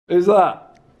Who's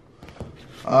that?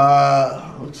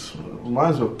 Reminds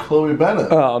me of Chloe Bennett.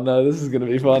 Oh no, this is gonna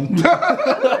be fun.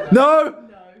 No!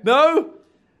 No!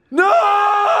 No!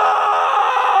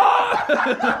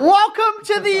 Welcome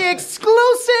to the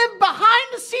exclusive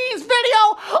behind-the-scenes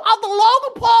video of the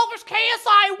Logan Paul vs.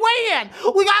 KSI weigh-in.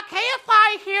 We got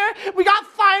KSI here, we got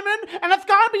Simon, and it's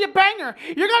gonna be a banger.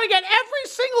 You're gonna get every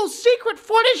single secret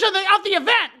footage of the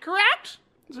event, correct?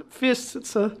 Is it fists?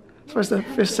 It's a. Where's the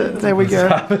fist? There we go.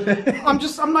 I'm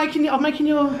making your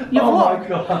vlog. Oh my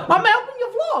God. I'm helping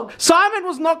your vlog. Simon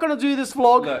was not gonna do this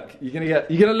vlog. Look, you're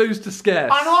gonna lose to Scarce.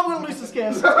 I know I'm gonna lose to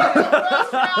Scarce.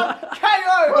 First round,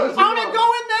 KO. I'm gonna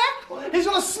go in there. He's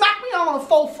gonna smack me and I'm gonna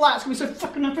fall flat. It's gonna be so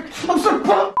fucking epic. I'm so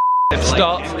pumped. It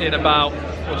starts in about,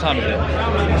 what time is it?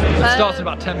 It starts in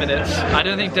about 10 minutes. I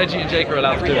don't think Deji and Jake are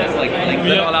allowed to do it.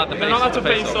 They're not allowed to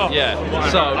face off. Yeah.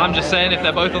 So I'm just saying, if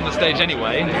they're both on the stage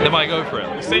anyway, they might go for it.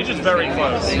 The stage is very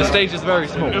close. The stage is very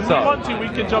small. If we want to, we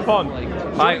can jump on.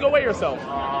 Go weigh yourself.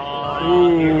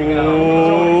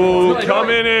 Ooh,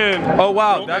 coming in. Oh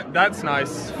wow, that's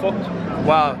nice.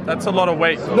 Wow, that's a lot of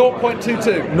weight.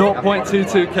 0.22.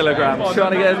 0.22 kilograms.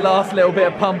 Trying to get his last little bit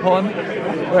of pump on.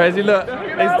 Whereas you look,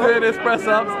 he's doing his press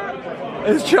ups.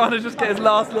 He's trying to just get his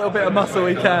last little bit of muscle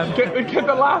he can. Get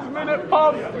the last minute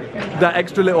pump. That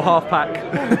extra little half pack.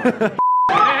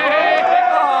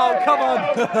 Oh, come on.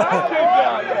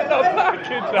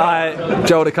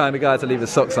 Joel the kind of guy to leave his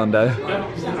socks on though.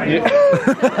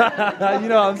 Yeah. You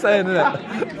know what I'm saying,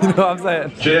 innit? You know what I'm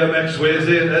saying? JMX weighs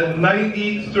in at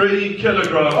 93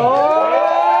 kilograms.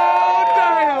 Oh,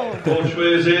 damn! Coach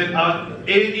weighs in at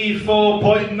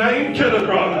 84.9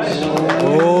 kilograms.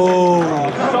 Oh,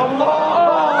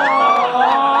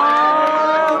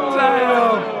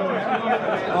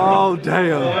 oh,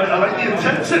 damn. I like the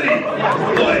intensity.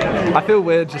 I feel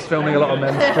weird just filming a lot of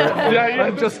men's strip.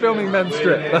 I'm just filming men's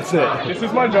strip, that's it. This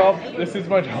is my job. This is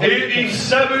my job.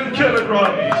 87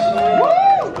 kilograms.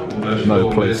 Woo! No,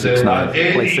 play 6'9".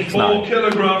 Play 84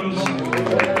 kilograms.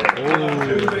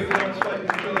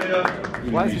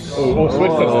 Why is he... Oh,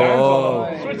 switch the stance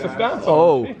on. Switch the stance on.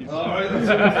 Oh.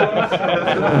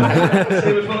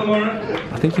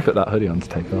 I think you put that hoodie on to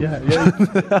take off. Yeah.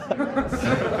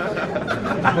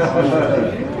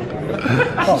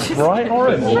 Oh, bright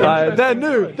orange.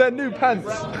 They're new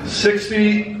pants.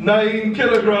 69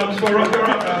 kilograms for Rocker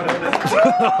Rocker.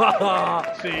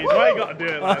 Jeez, why you gotta do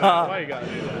it like that? Why you gotta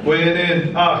do that? Weighing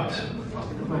in at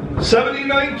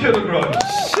 79 kilograms.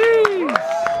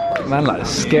 Jeez. Man, like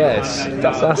Scarce.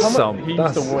 That's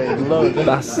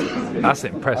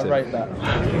impressive. I rate that.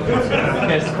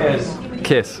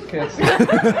 Kiss.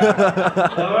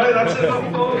 Alright, that's it,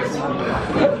 folks.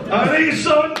 And he's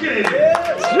on game.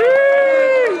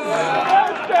 Jeez!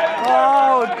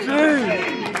 Oh, jeez!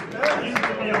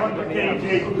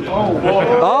 Oh, okay.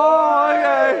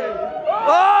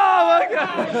 Oh, my God!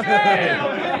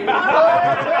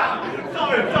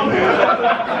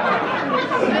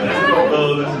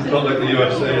 Oh, this is not like the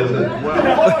USA, is it?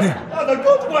 Oh, the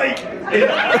good weight!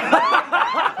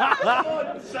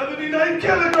 79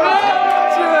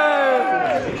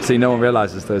 kilograms! See, no one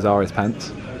realises those are his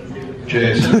pants.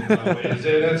 Jason weighs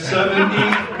in at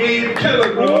 78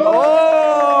 kilograms.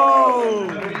 Oh!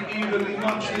 Very evenly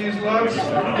matched these lads.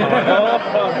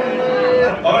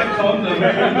 I come them.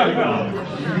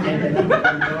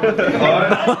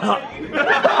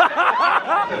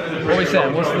 What are we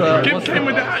saying? What's Get him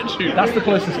with the attitude. That's the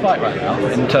closest fight right now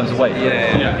in terms of weight.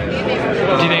 Yeah.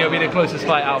 Do you think it'll be the closest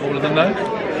fight out of all of them though?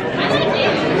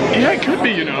 Yeah, it could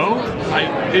be, you know.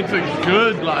 It's a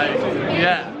good,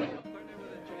 yeah.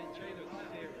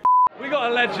 We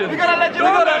got a legend. We got a legend. We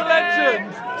got a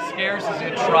legend. Scarce is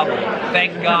in trouble.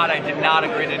 Thank God I did not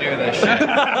agree to do this.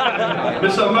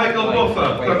 Mr. Michael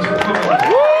Buffer, thanks for coming.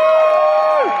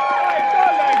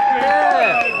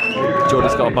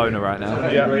 Jordy's got a boner right now.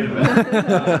 Yeah.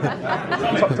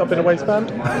 Tucked up in a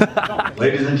waistband.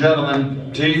 Ladies and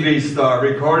gentlemen, TV star,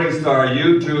 recording star,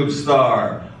 YouTube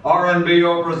star,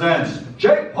 RNBO presents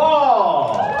Jake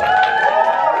Paul!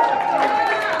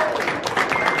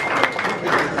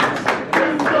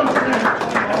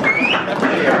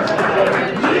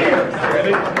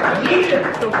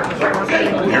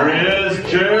 Here he is,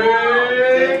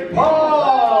 Jake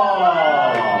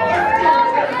Paul!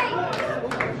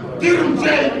 Get him,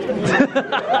 Jake!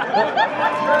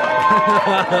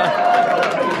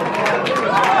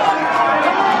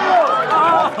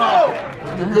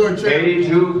 Good,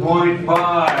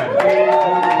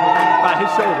 82.5.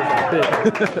 His shoulders are big.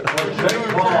 Jake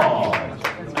Paul.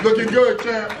 Looking good,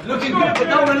 champ. Looking good, but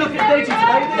no one look at Deji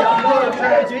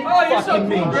today. Oh, you're so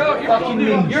mean, bro. You're fucking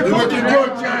mean. You're looking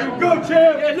good, champ. Good,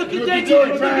 champ. Yeah, look at Deji.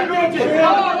 Look at Deji.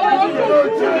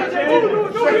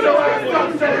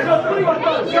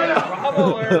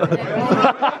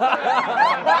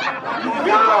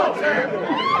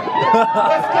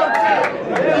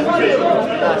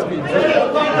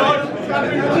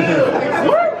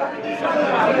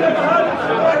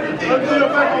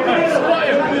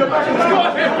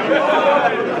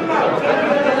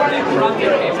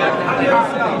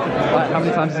 How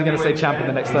many times is he going to say champ in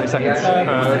the next 30 seconds? 5.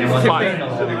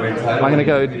 I'm going to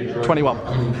go 21.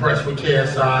 I'm impressed with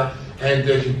KSI and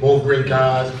Deji, both great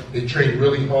guys. They train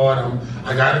really hard.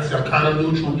 I gotta say, I'm kind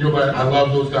of neutral, but I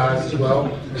love those guys as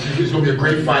well. This is going to be a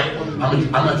great fight.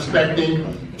 I'm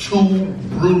expecting 2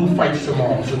 brutal fights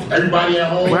tomorrow. So everybody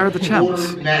at home, where are the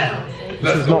champs? Now.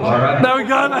 Let's go. Right. There we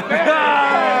go.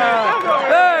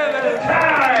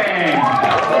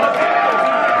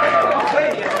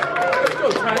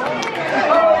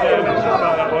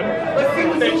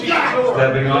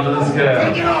 Stepping onto the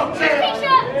scale.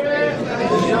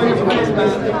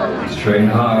 He's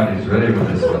trained hard. He's ready for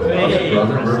this one.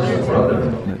 Brother versus brother.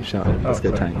 No, shout it. Let's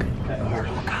go, Tank.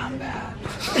 Mortal Kombat.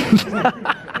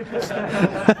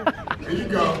 Here you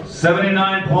go.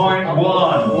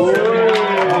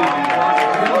 79.1.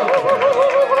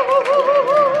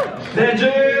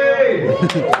 Deji!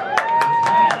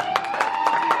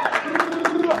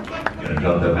 Gonna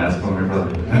drop that mask for me,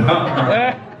 brother.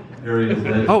 Here he is,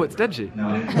 Deji. Oh, it's Deji.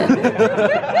 No.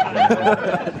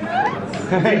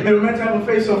 Hey, we were meant to have a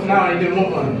face-off now and he didn't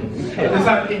want one. It's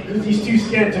like he's too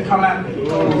scared to come at me.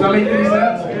 Does that make any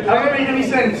sense? That doesn't make any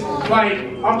sense. Like,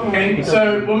 okay,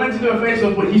 so we're meant to do a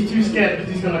face-off, but he's too scared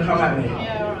because he's gonna come at me.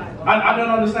 I don't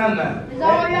understand that. Is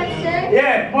that what you have to say?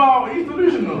 Yeah, well, he's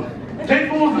delusional. Jake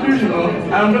Paul's delusional,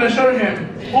 and I'm gonna show him.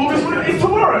 August, it's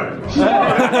tomorrow.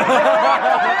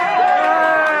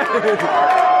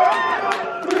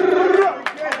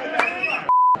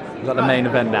 We've got the main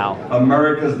event now.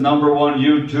 America's #1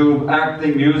 YouTube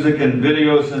acting, music, and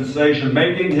video sensation,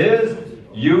 making his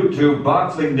YouTube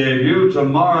boxing debut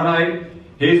tomorrow night.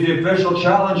 He's the official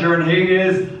challenger, and he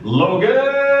is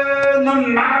Logan the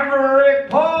Maverick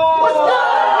Paul. Let's go!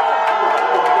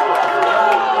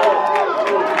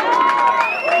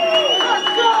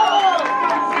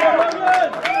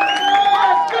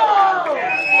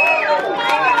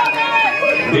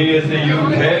 He is the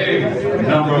UK's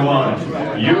 #1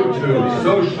 YouTube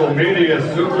social media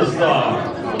superstar.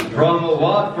 From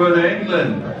Watford,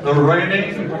 England, the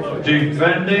reigning,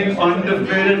 defending,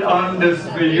 undefeated,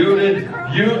 undisputed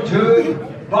YouTube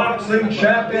boxing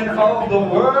champion of the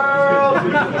world,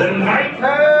 the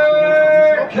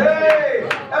Nightmare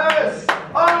KSI!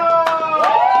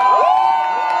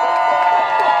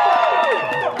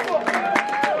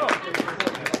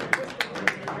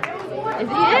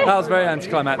 That was very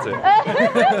anticlimactic. Where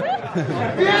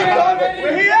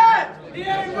he at?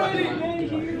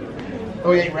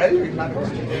 Oh, he ain't ready? I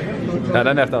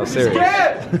don't know if that was serious.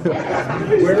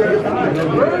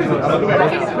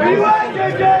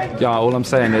 Yeah, all I'm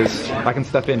saying is I can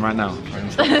step in right now.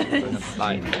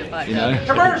 Like, you know,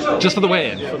 just for the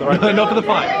weigh-in, not for the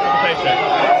fight.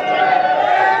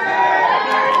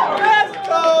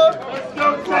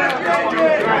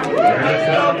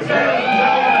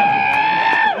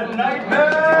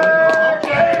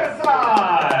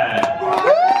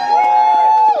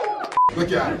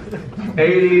 Look at it.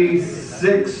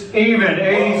 86 even,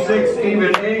 86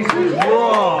 even, 86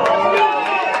 raw.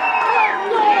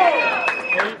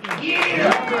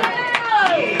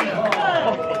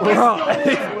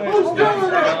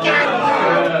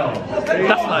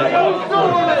 That's nice.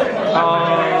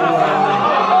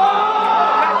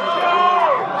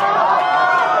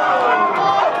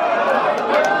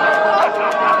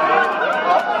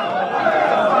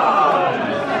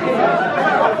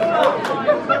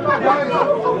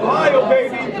 Ohio,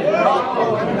 baby.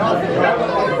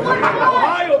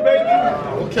 Ohio, baby.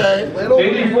 Okay.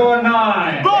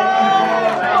 84.9.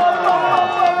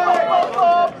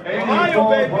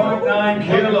 84.9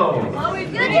 kilos.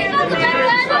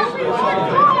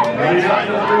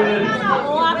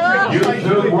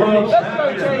 YouTube World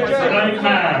Champion,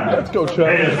 Nightmare. Let's go, Chuck.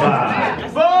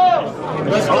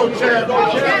 Let's go, champ.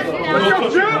 Let's go,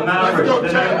 champ. Let's go,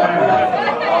 champ.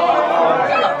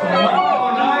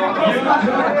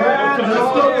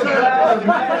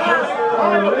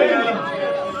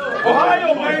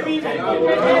 Ohio, baby. Let's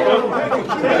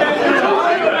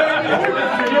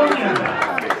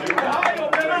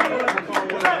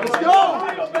go.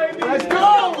 Let's go.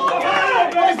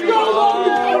 Let's go.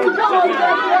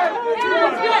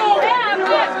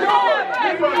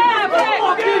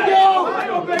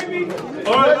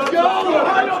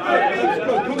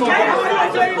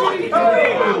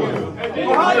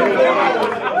 Ohio, baby.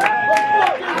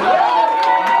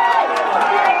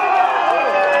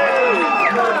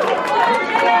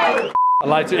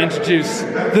 like to introduce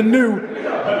the new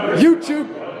YouTube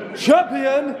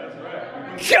champion,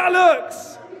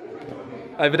 Galax!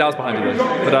 Hey, Vidal's behind you, guys.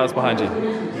 Vidal's behind you.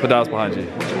 Vidal's behind you.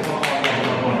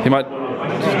 He might...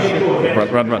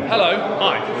 Run. Hello.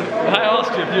 Hi. I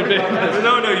asked you if you'd be...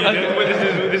 No, you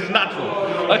didn't. This is natural.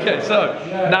 Okay, so,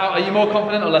 now, are you more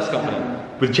confident or less confident?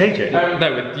 With JJ?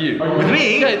 No, with you. With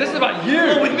me? Yeah, this is about you.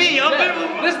 Oh, with me?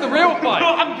 This is the real fight.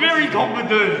 No, I'm very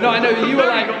confident. No, I know, you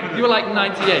were like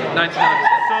 98, 99%.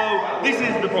 So, this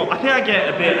is the problem. I think I get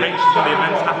a bit anxious when the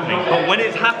event's happening, but when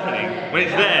it's happening, when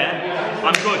it's there,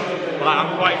 I'm good. Like,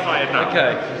 I'm quite excited now.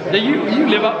 Okay. Yeah, you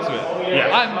live up to it. Yeah.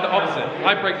 I'm the opposite.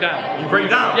 I break down. You break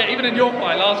down? Yeah, even in your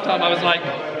fight last time I was like...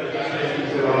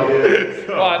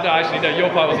 Well, no, actually, no, your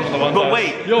fight wasn't the one. But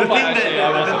wait, your fight actually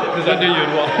I wasn't, because I knew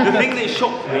you'd won. The thing that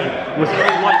shocked me was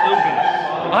how light Logan is.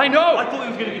 I know! I thought he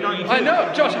was going to be 92. I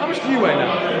know! Josh, how much do you weigh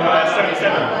now?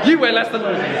 77. You weigh less than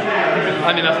Logan.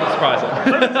 I mean, that's not surprising.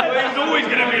 He's always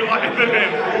going to be lighter than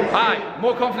him. Alright,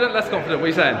 more confident, less confident, what are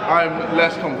you saying? I'm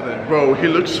less confident. Bro, he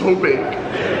looks so big.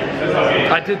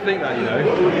 I did think that, you know.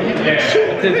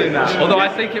 I did think that. Although I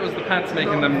think it was the pants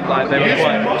making them, like, they were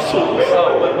quite... muscles.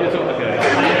 Oh, you're talking, okay.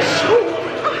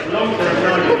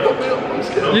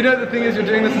 You know, the thing is, you're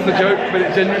doing this as a joke, but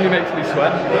it genuinely makes me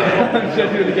sweat. I'm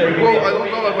genuinely getting... Bro, I don't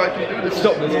know if I can do this.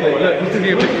 Stop this, please. Look, he's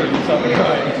taking a picture of himself and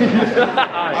crying.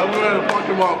 I'm gonna fuck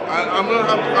him up. I'm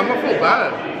gonna feel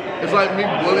bad. It's like me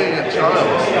bullying a child.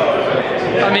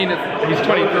 I mean, he's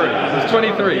 23. He's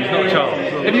 23, he's not a child.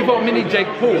 If you fought mini Jake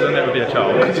Paul, then that would be a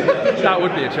child. That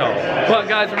would be a child. But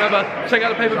guys, remember, check out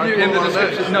the pay-per-view in the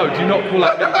description. No, do not pull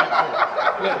out Jake Paul.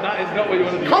 Look, that is not what you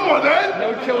want to do. Come on, then!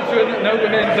 No children, no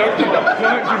women, don't do that.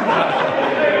 Don't do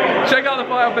that. Check out the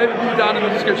fight on pay-per-view down in the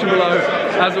description below.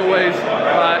 As always,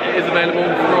 it is available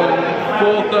from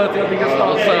 4:30, I think it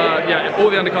starts. Yeah, all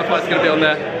the undercard fights are going to be on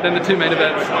there. Then the 2 main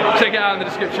events. Check it out in the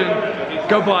description.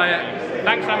 Go buy it.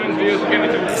 Thanks, Simon's views. Give me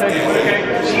some.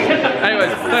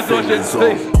 Anyways, thanks for watching. Peace.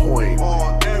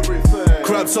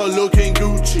 Crabs are looking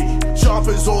Gucci. Sharp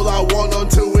is all I want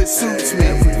until it suits me.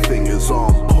 Everything is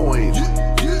on point.